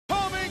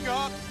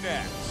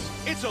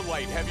It's a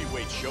light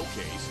heavyweight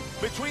showcase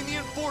between the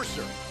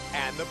enforcer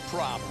and the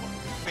problem.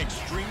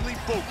 Extremely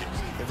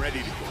focused and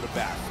ready to go to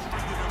battle.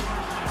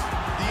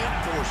 The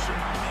enforcer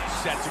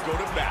set to go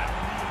to battle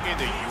in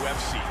the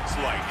UFC's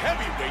light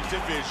heavyweight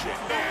division.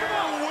 Here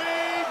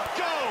we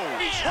go!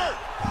 He's hurt!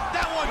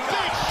 That one,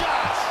 big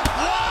shots!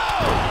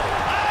 Whoa!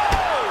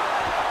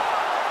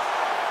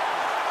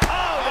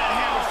 Oh, that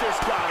hammer fist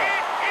got him.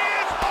 It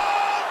is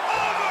all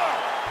over!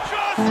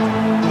 Just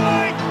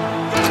like that!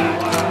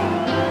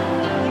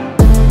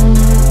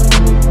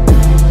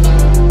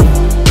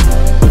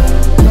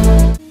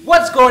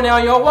 What's going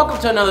on, y'all?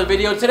 Welcome to another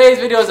video. Today's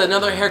video is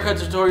another haircut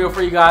tutorial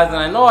for you guys, and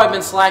I know I've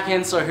been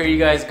slacking, so here you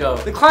guys go.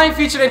 The client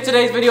featured in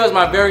today's video is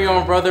my very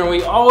own brother, and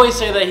we always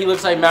say that he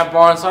looks like Matt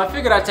Barnes, so I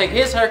figured I'd take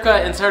his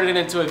haircut and turn it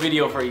into a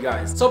video for you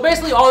guys. So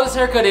basically all this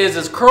haircut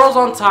is curls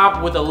on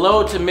top with a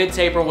low to mid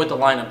taper with the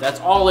lineup. That's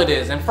all it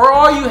is. And for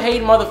all you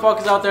hating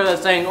motherfuckers out there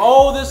that's saying,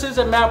 oh, this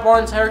isn't Matt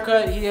Barnes'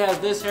 haircut, he has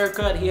this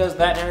haircut, he has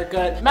that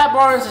haircut. Matt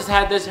Barnes has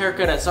had this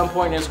haircut at some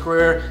point in his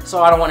career,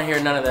 so I don't want to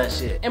hear none of that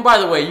shit. And by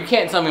the way, you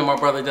can't tell me my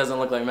brother doesn't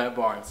look like Matt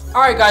Barnes.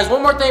 Alright guys,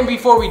 one more thing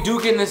before we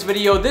do get in this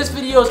video. This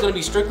video is going to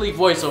be strictly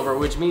voiceover,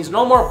 which means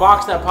no more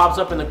box that pops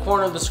up in the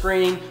corner of the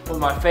screen with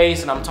my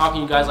face and I'm talking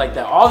to you guys like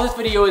that. All this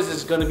video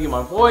is going to be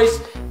my voice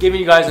giving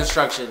you guys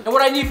instruction. And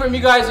what I need from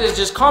you guys is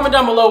just comment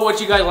down below what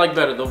you guys like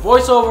better, the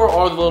voiceover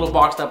or the little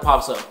box that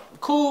pops up.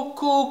 Cool,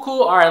 cool,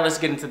 cool. Alright, let's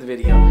get into the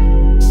video.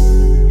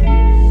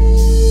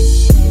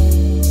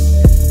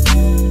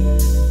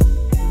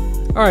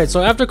 Alright,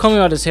 so after combing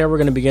out his hair, we're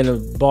going to begin to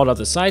bald out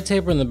the side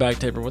taper and the back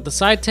taper. With the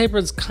side taper,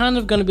 it's kind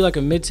of going to be like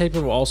a mid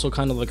taper, but also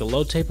kind of like a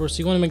low taper, so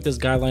you want to make this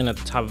guideline at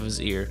the top of his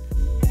ear.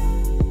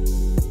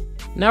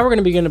 Now we're going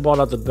to begin to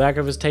bald out the back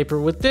of his taper.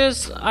 With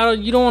this,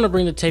 you don't want to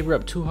bring the taper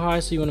up too high,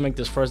 so you want to make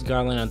this first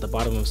guideline at the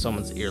bottom of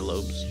someone's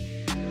earlobes.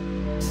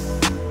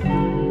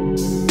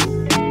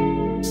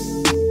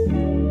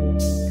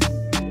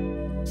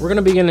 We're going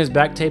to begin his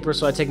back taper,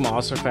 so I take my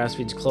Oscar Fast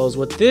Feeds closed.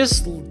 With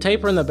this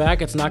taper in the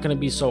back, it's not going to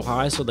be so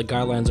high, so the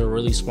guidelines are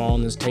really small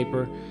in this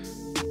taper.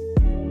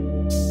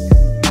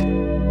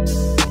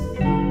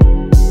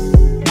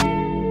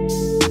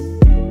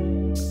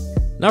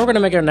 Now we're going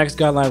to make our next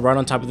guideline right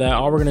on top of that.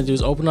 All we're going to do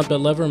is open up that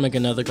lever and make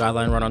another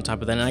guideline right on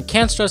top of that. And I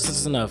can't stress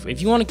this enough. If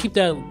you want to keep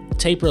that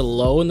taper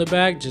low in the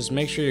back, just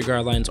make sure your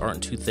guidelines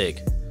aren't too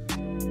thick.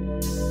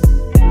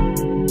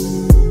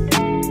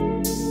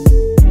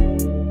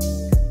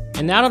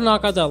 And now to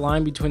knock out that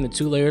line between the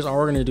two layers, all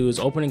we're going to do is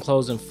open and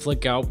close and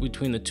flick out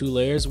between the two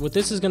layers. What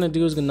this is going to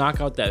do is going to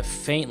knock out that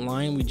faint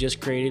line we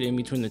just created in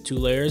between the two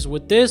layers.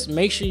 With this,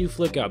 make sure you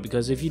flick out,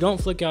 because if you don't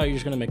flick out, you're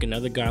just going to make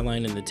another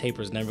guideline and the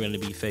taper is never going to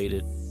be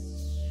faded.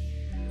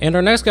 And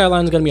our next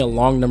guideline is going to be a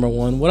long number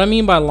one. What I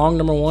mean by long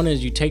number one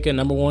is you take a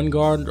number one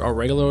guard, or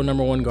regular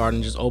number one guard,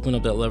 and just open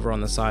up that lever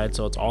on the side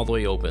so it's all the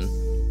way open.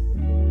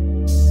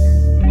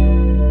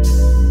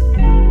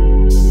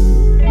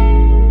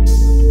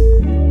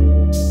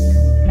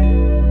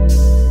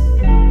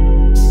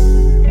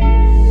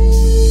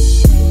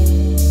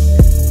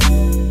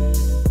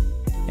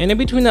 And in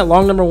between that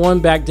long number one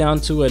back down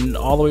to an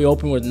all the way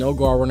open with no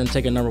guard, we're going to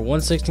take a number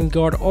 1/16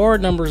 guard or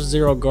number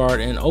 0 guard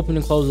and open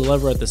and close the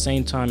lever at the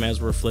same time as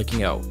we're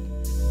flicking out.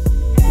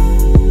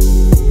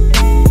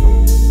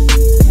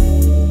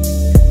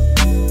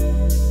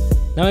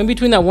 Now in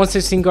between that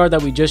 1/16 guard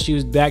that we just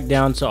used back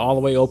down to all the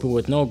way open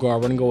with no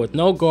guard, we're going to go with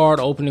no guard,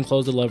 open and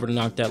close the lever to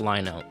knock that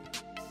line out.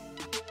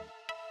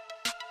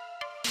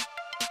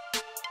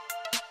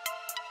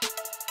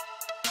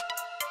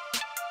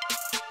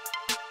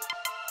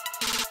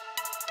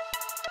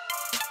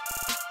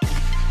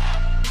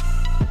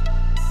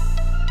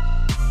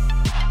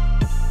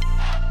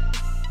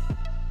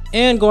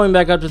 And going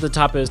back up to the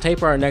top of his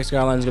taper, our next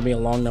guideline is going to be a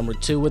long number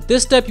 2. With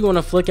this step, you want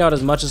to flick out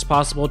as much as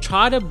possible.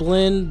 Try to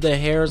blend the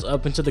hairs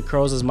up into the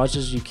curls as much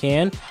as you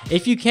can.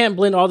 If you can't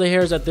blend all the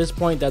hairs at this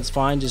point, that's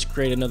fine. Just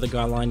create another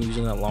guideline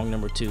using that long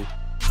number 2.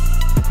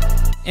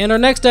 And our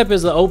next step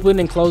is the open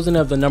and closing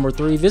of the number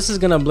 3. This is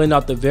going to blend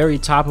out the very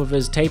top of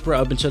his taper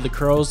up into the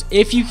curls.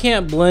 If you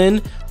can't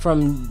blend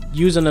from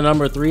using the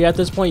number 3 at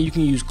this point, you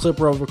can use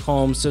clipper over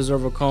comb, scissor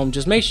over comb.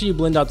 Just make sure you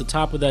blend out the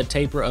top of that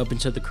taper up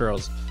into the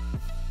curls.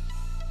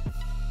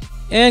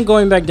 And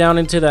going back down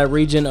into that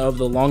region of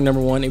the long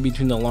number 1 in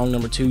between the long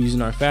number 2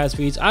 using our fast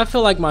feeds, I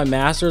feel like my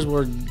masters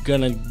were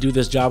gonna do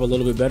this job a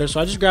little bit better,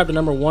 so I just grabbed the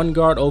number 1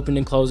 guard, open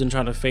and close, and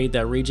try to fade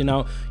that region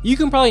out. You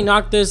can probably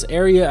knock this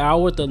area out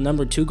with the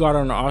number 2 guard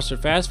on our Oster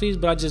fast feeds,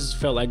 but I just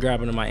felt like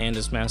grabbing my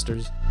Andis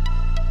masters.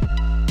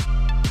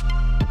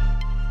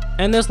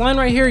 And this line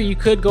right here, you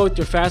could go with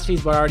your fast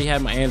feeds, but I already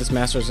had my Andis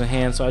masters in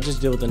hand, so I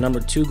just did with the number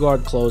 2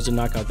 guard closed and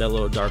knock out that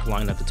little dark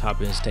line at the top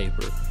of his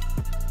taper.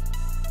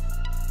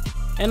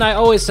 And I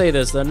always say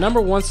this, the number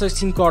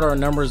 1/16 guard or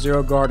number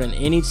 0 guard in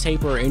any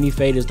taper or any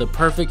fade is the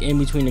perfect in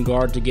between the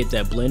guard to get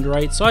that blend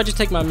right. So I just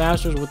take my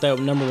masters with that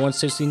number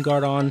 1/16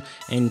 guard on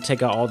and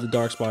take out all the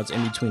dark spots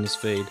in between his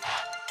fade.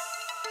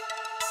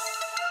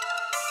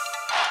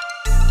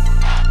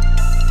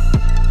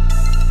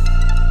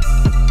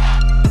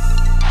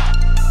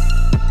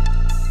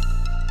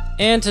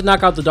 And to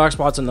knock out the dark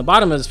spots on the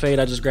bottom of his fade,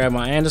 I just grab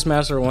my Andis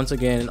Master once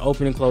again and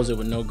open and close it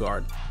with no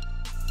guard.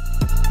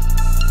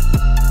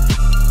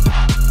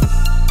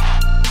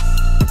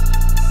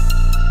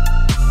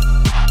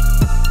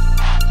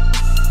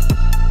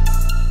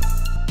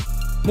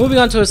 Moving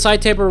on to a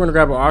side taper, we're going to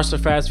grab our Arster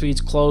Fast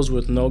Feeds closed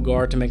with no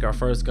guard to make our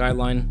first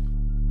guideline.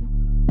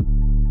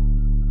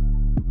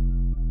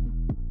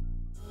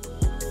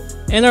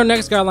 And our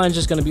next guideline is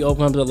just going to be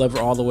open up the lever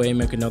all the way and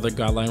make another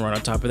guideline right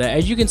on top of that.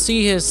 As you can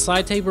see, his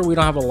side taper, we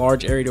don't have a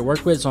large area to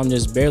work with, so I'm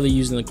just barely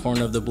using the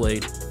corner of the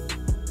blade.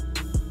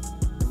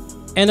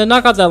 And to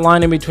knock out that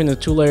line in between the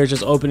two layers,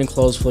 just open and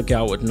close flick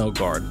out with no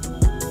guard.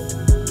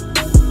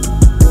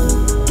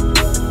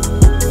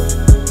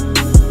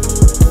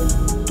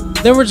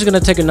 Then we're just going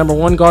to take a number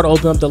 1 guard,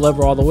 open up the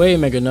lever all the way,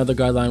 and make another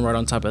guideline right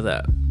on top of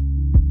that.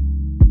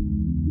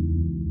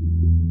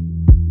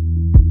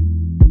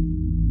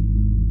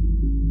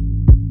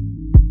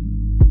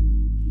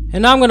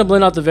 And now I'm going to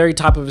blend out the very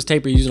top of his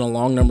taper using a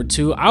long number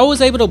 2. I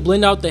was able to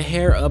blend out the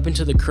hair up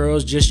into the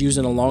curls just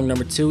using a long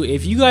number 2.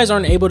 If you guys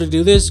aren't able to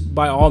do this,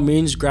 by all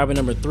means grab a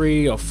number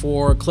 3 or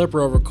 4,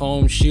 clipper over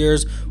comb,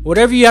 shears,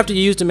 whatever you have to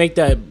use to make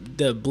the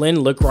blend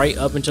look right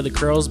up into the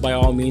curls, by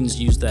all means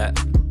use that.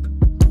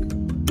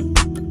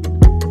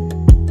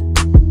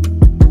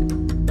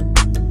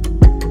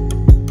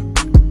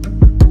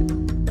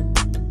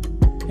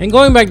 And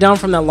going back down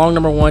from that long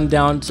number 1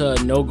 down to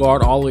no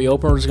guard all the way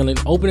open, we're just going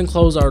to open and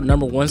close our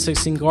number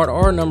 1/16 guard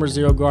or our number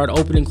 0 guard,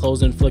 open and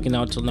close and flicking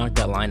out to knock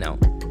that line out.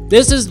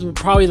 This is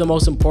probably the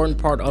most important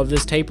part of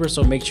this taper,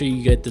 so make sure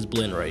you get this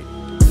blend right.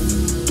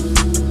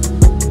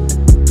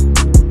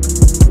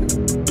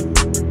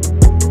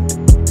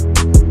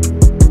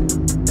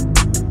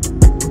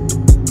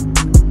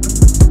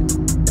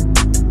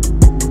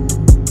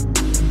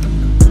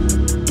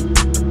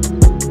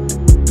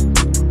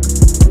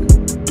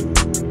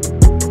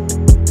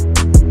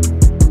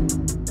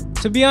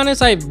 To be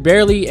honest, I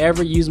barely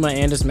ever use my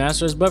Andis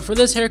Masters, but for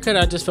this haircut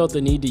I just felt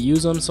the need to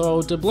use them.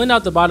 So to blend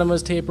out the bottom of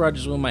his taper, I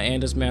just went my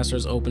Andis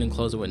Masters, open and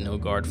close it with no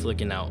guard,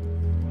 flicking out.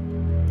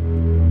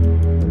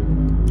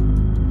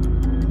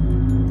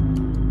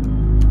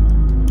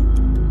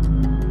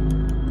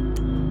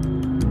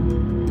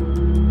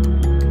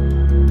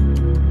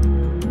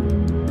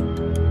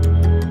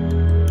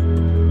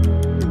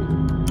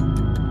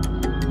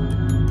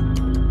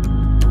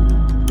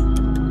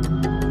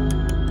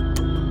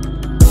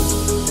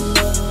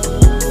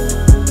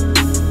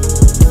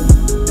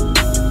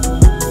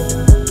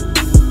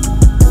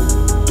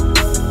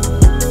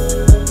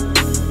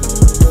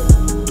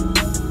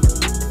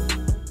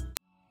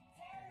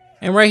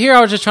 And right here, I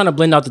was just trying to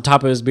blend out the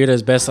top of his beard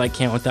as best I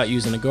can without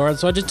using a guard.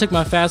 So I just took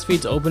my fast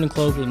feeds, open and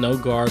close with no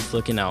guard,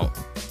 flicking out.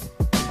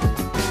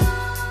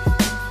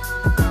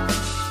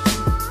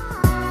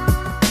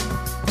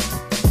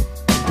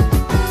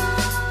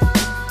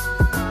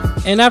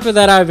 And after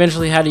that, I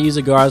eventually had to use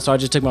a guard, so I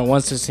just took my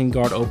 1/16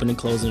 guard, open and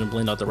close, and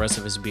blend out the rest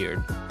of his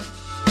beard.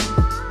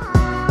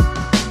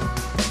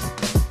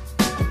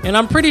 And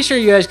I'm pretty sure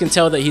you guys can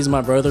tell that he's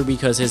my brother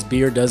because his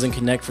beard doesn't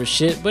connect for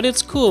shit, but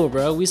it's cool,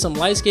 bro. We some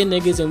light-skinned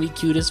niggas and we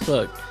cute as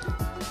fuck.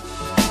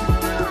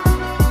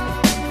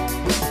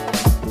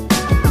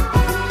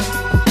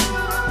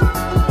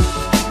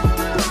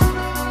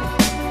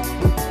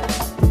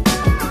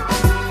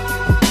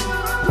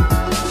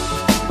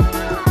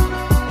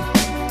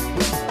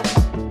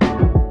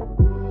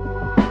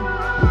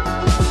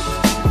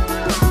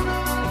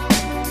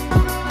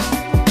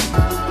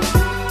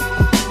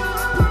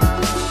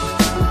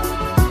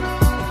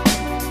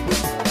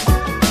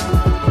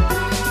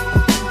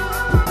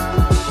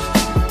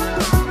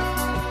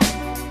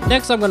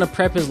 Next, I'm going to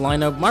prep his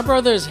lineup. My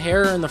brother's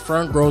hair in the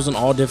front grows in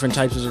all different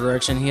types of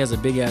direction. He has a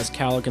big ass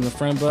cowlick in the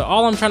front, but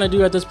all I'm trying to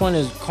do at this point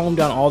is comb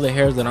down all the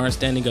hairs that aren't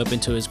standing up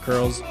into his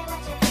curls.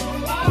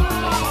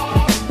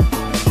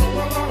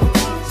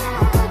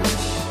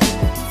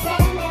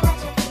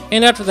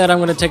 And after that, I'm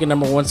going to take a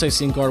number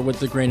 1/16 guard with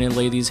the grain and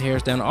lay these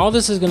hairs down. All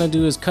this is going to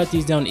do is cut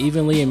these down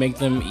evenly and make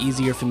them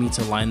easier for me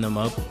to line them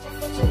up.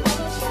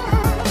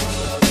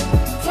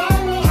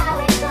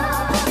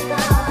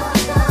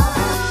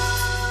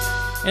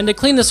 And to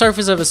clean the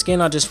surface of his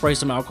skin, I'll just spray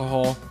some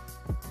alcohol.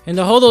 And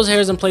to hold those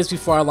hairs in place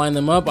before I line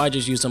them up, I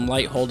just use some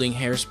light holding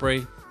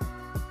hairspray.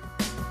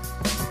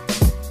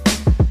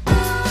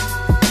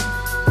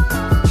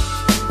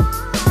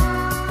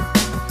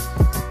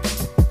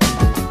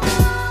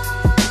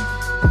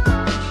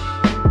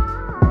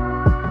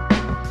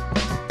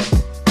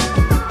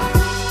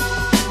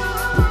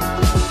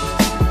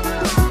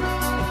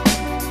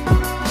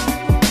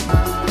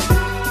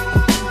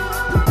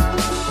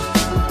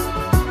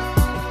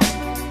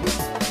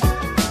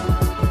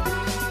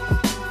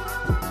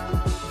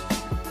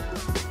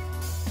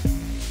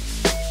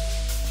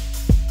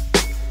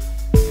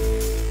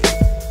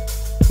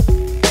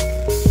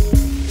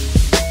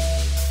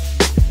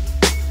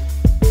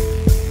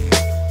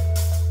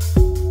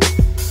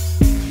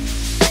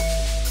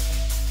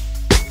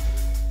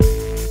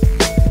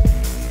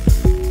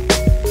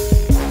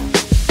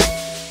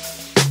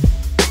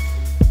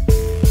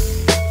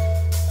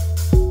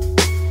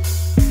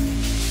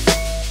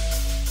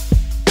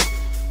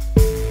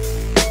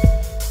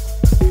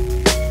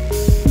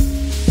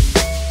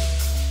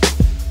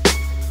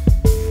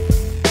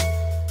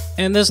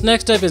 And this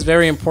next step is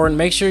very important.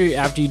 Make sure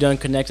after you're done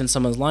connecting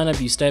someone's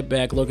lineup, you step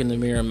back, look in the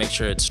mirror, and make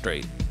sure it's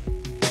straight.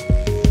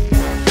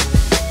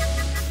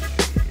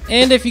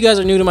 And if you guys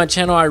are new to my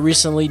channel, I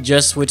recently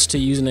just switched to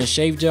using a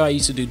shave gel. I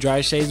used to do dry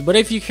shaves, but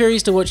if you're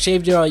curious to what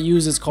shave gel I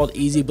use, it's called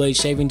EZ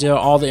shaving gel.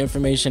 All the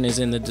information is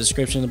in the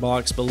description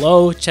box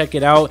below. Check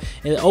it out.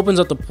 It opens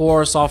up the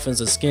pore, softens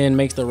the skin,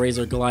 makes the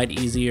razor glide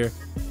easier.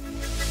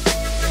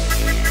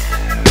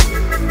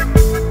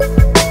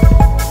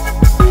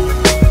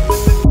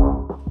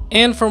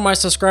 And for my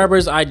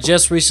subscribers, I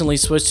just recently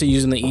switched to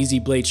using the EZ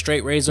Blade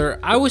straight razor.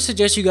 I would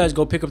suggest you guys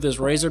go pick up this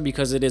razor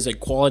because it is a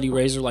quality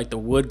razor. Like, the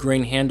wood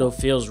grain handle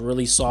feels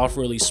really soft,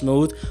 really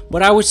smooth.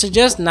 But I would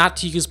suggest not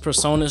to use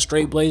Persona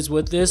straight blades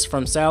with this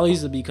from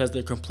Sally's because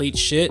they're complete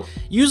shit.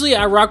 Usually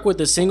I rock with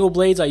the single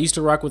blades. I used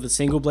to rock with the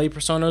single blade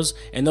Personas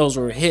and those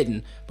were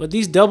hitting. But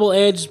these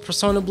double-edged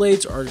Persona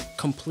blades are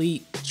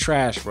complete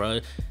trash, bro.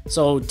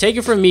 So take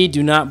it from me,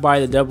 do not buy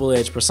the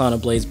double-edged Persona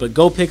blades, but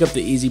go pick up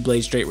the EZ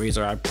Blade straight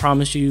razor. I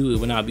promise you, it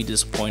will not be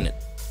disappointed.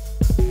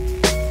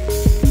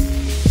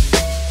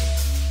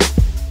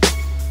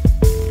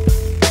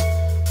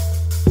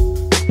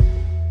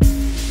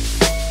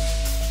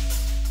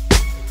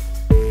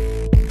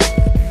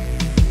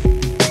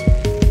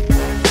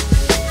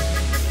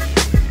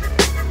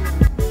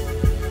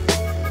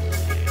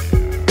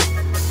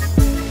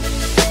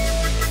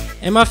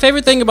 And my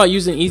favorite thing about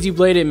using EZ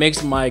Blade, it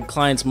makes my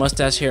client's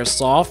mustache hair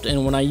soft,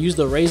 and when I use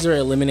the razor, it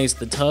eliminates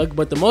the tug.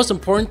 But the most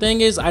important thing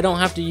is I don't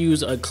have to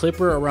use a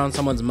clipper around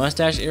someone's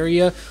mustache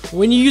area.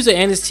 When you use an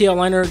anesthesia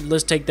liner,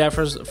 let's take that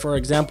for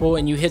example,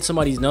 and you hit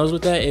somebody's nose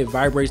with that, it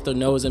vibrates their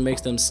nose and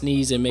makes them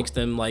sneeze and makes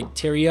them like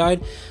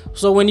teary-eyed.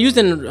 So when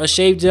using a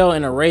shave gel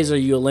and a razor,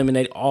 you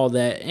eliminate all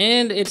that,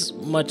 and it's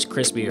much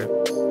crispier.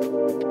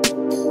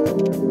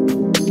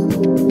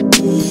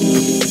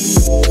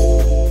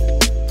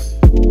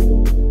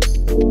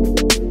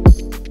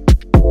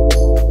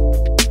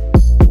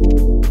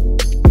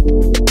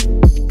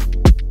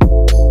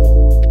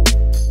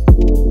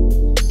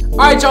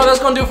 Alright y'all, that's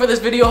gonna do it for this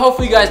video.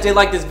 Hopefully you guys did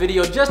like this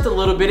video just a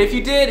little bit. If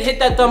you did, hit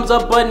that thumbs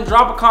up button,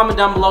 drop a comment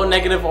down below,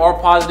 negative or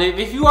positive.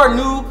 If you are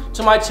new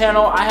to my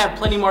channel, I have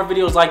plenty more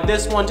videos like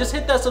this one. Just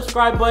hit that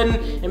subscribe button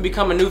and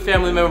become a new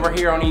family member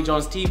here on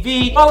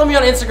EJonesTv. Follow me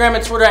on Instagram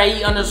and Twitter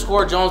at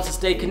E_Jones to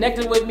stay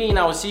connected with me, and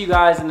I will see you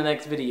guys in the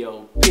next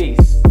video.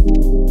 Peace.